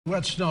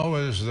Wet snow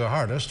is the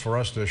hardest for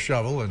us to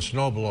shovel and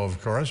snow blow,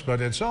 of course, but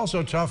it's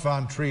also tough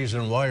on trees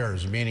and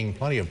wires, meaning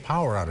plenty of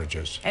power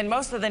outages. And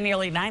most of the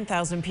nearly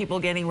 9,000 people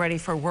getting ready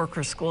for work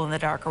or school in the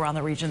dark around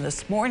the region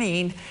this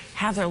morning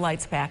have their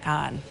lights back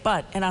on.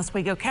 But in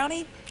Oswego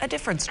County, a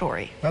different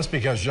story. That's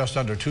because just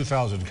under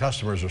 2,000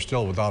 customers are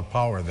still without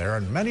power there,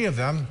 and many of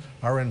them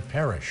are in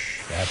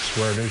Parrish. That's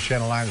where News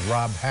Channel 9's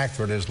Rob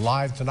Hackford is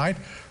live tonight.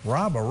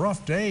 Rob, a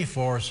rough day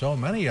for so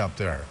many up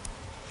there.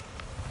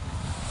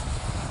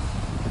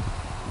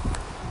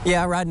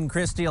 Yeah, Rod and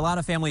Christy, a lot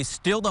of families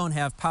still don't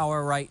have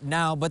power right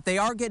now, but they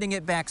are getting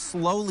it back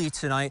slowly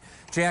tonight.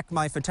 Jack,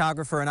 my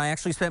photographer, and I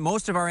actually spent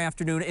most of our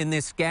afternoon in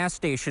this gas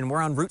station.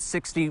 We're on Route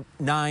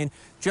 69,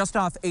 just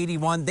off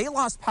 81. They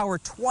lost power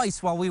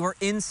twice while we were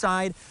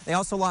inside. They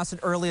also lost it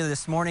earlier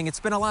this morning.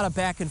 It's been a lot of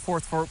back and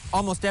forth for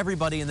almost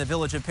everybody in the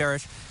village of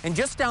Parrish. And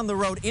just down the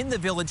road in the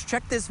village,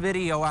 check this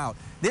video out.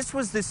 This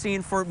was the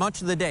scene for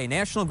much of the day.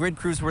 National Grid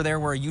crews were there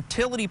where a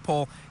utility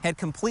pole had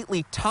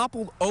completely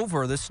toppled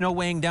over, the snow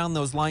weighing down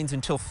those lines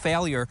until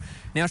failure.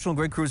 National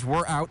Grid crews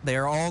were out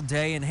there all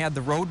day and had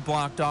the road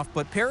blocked off,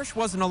 but Parrish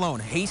wasn't alone.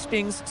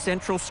 Hastings,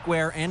 Central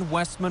Square, and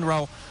West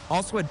Monroe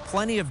also had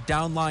plenty of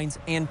down lines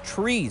and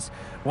trees.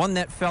 One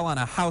that fell on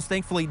a house.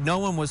 Thankfully, no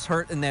one was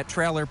hurt in that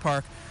trailer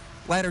park.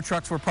 Ladder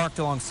trucks were parked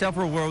along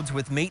several roads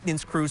with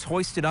maintenance crews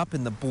hoisted up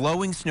in the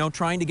blowing snow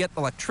trying to get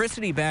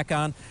electricity back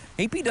on.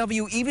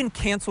 APW even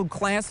canceled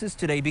classes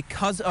today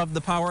because of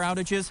the power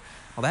outages.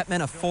 Well, that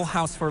meant a full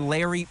house for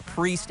Larry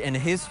Priest and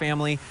his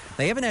family.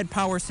 They haven't had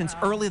power since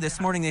early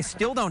this morning. They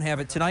still don't have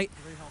it tonight.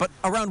 But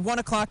around 1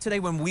 o'clock today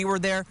when we were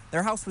there,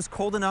 their house was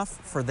cold enough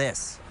for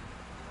this.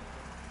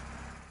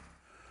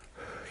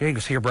 Yeah, you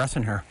can see your breath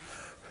in here.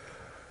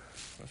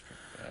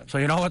 So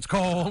you know it's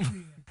cold.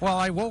 Well,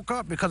 I woke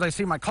up because I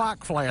see my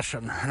clock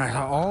flashing, and I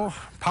thought,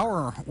 oh,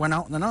 power went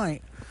out in the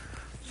night.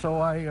 So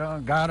I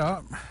got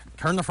up,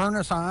 turned the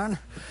furnace on,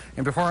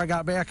 and before I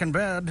got back in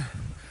bed,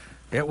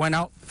 it went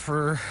out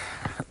for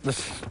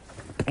this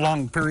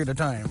long period of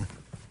time.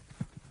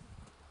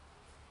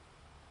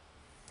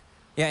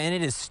 Yeah, and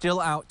it is still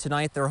out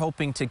tonight. They're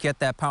hoping to get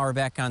that power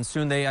back on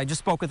soon. I just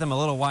spoke with them a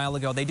little while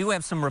ago. They do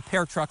have some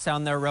repair trucks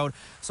on their road,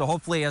 so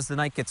hopefully as the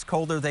night gets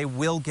colder, they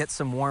will get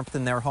some warmth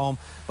in their home,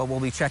 but we'll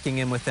be checking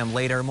in with them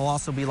later. And we'll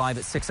also be live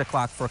at 6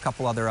 o'clock for a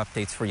couple other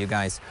updates for you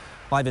guys.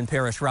 Live in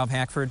Parrish, Rob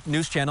Hackford,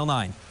 News Channel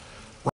 9.